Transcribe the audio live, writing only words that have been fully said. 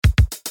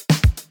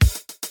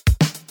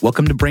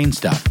Welcome to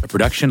Brainstuff, a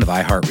production of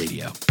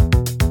iHeartRadio.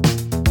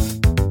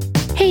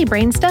 Hey,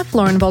 Brainstuff,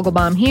 Lauren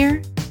Vogelbaum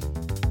here.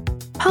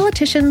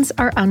 Politicians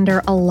are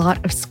under a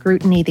lot of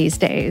scrutiny these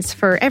days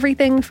for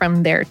everything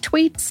from their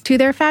tweets to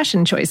their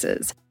fashion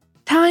choices.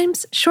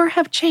 Times sure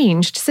have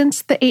changed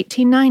since the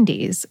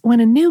 1890s, when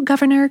a new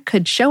governor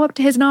could show up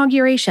to his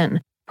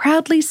inauguration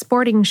proudly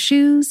sporting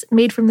shoes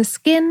made from the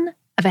skin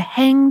of a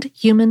hanged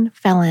human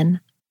felon.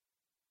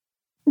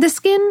 The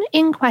skin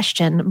in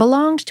question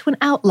belonged to an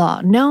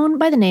outlaw known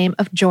by the name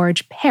of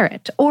George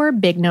Parrott, or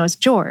Big Nose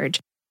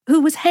George,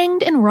 who was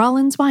hanged in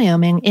Rawlins,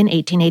 Wyoming in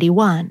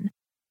 1881.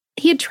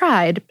 He had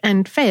tried,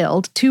 and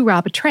failed, to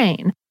rob a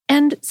train,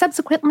 and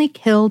subsequently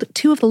killed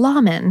 2 of the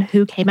lawmen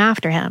who came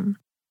after him.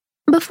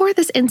 Before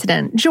this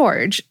incident,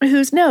 George,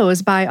 whose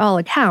nose by all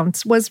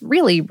accounts was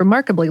really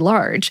remarkably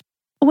large,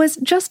 was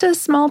just a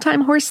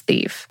small-time horse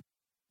thief.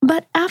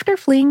 But after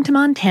fleeing to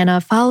Montana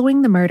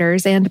following the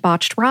murders and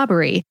botched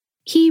robbery,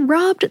 he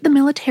robbed the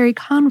military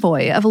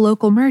convoy of a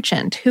local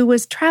merchant who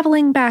was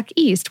traveling back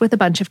east with a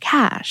bunch of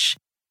cash.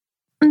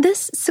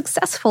 This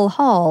successful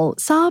haul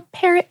saw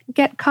Parrott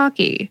get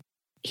cocky.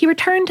 He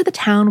returned to the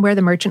town where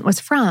the merchant was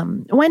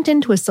from, went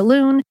into a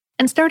saloon,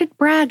 and started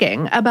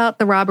bragging about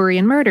the robbery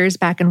and murders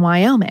back in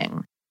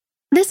Wyoming.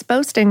 This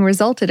boasting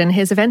resulted in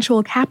his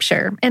eventual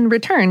capture and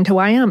return to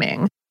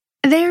Wyoming.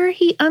 There,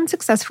 he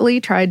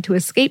unsuccessfully tried to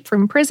escape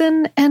from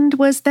prison and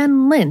was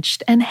then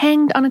lynched and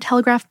hanged on a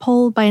telegraph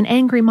pole by an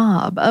angry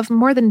mob of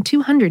more than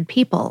 200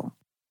 people.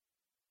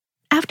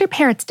 After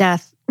Parrott's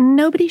death,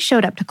 nobody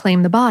showed up to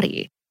claim the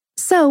body.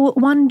 So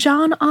one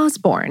John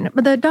Osborne,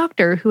 the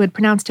doctor who had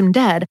pronounced him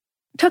dead,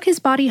 took his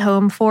body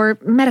home for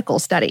medical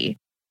study.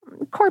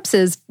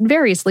 Corpses,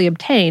 variously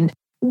obtained,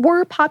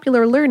 were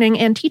popular learning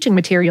and teaching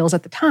materials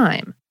at the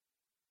time.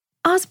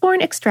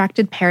 Osborne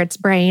extracted Parrott's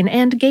brain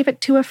and gave it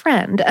to a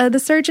friend, the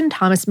surgeon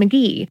Thomas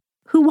McGee,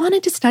 who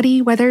wanted to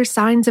study whether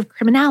signs of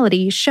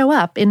criminality show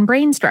up in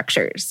brain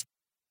structures.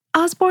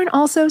 Osborne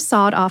also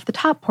sawed off the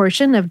top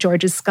portion of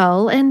George's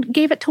skull and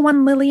gave it to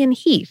one Lillian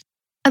Heath,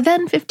 a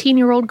then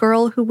 15-year-old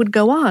girl who would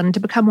go on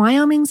to become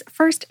Wyoming's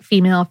first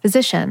female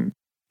physician.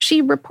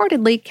 She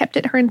reportedly kept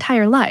it her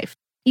entire life,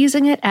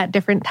 using it at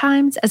different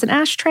times as an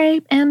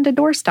ashtray and a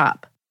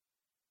doorstop.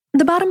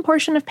 The bottom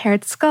portion of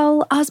Parrott's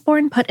skull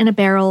Osborne put in a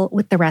barrel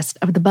with the rest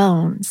of the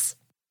bones.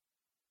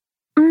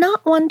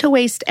 Not one to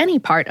waste any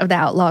part of the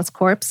outlaw's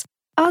corpse,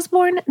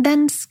 Osborne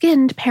then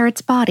skinned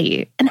Parrott's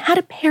body and had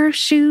a pair of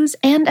shoes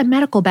and a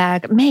medical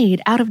bag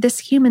made out of this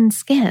human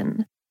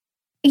skin.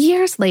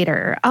 Years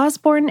later,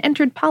 Osborne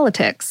entered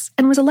politics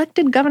and was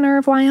elected governor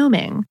of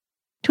Wyoming.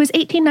 To his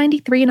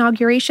 1893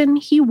 inauguration,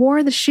 he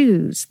wore the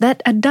shoes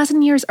that a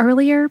dozen years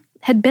earlier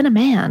had been a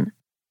man.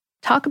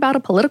 Talk about a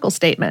political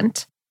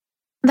statement.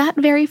 That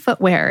very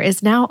footwear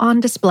is now on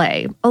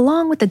display,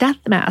 along with the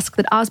death mask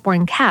that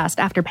Osborne cast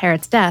after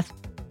Parrott's death,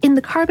 in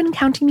the Carbon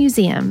County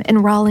Museum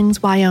in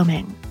Rawlins,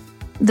 Wyoming.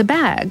 The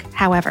bag,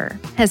 however,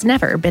 has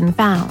never been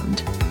found.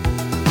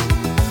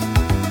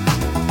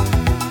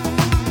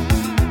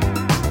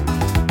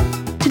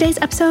 Today's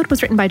episode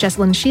was written by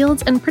Jessalyn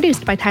Shields and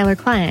produced by Tyler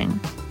Klang.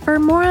 For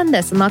more on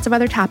this and lots of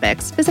other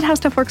topics, visit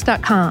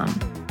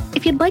HowStuffWorks.com.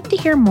 If you'd like to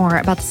hear more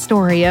about the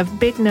story of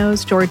Big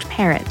Nose George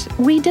Parrott,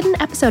 we did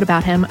an episode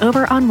about him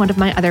over on one of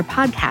my other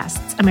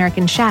podcasts,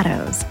 American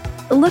Shadows.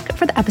 Look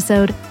for the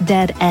episode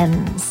Dead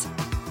Ends.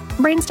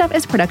 Brainstuff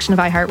is a production of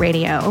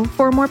iHeartRadio.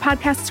 For more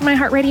podcasts from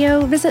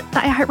iHeartRadio, visit the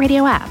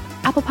iHeartRadio app,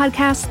 Apple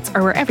Podcasts,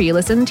 or wherever you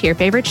listen to your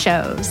favorite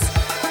shows.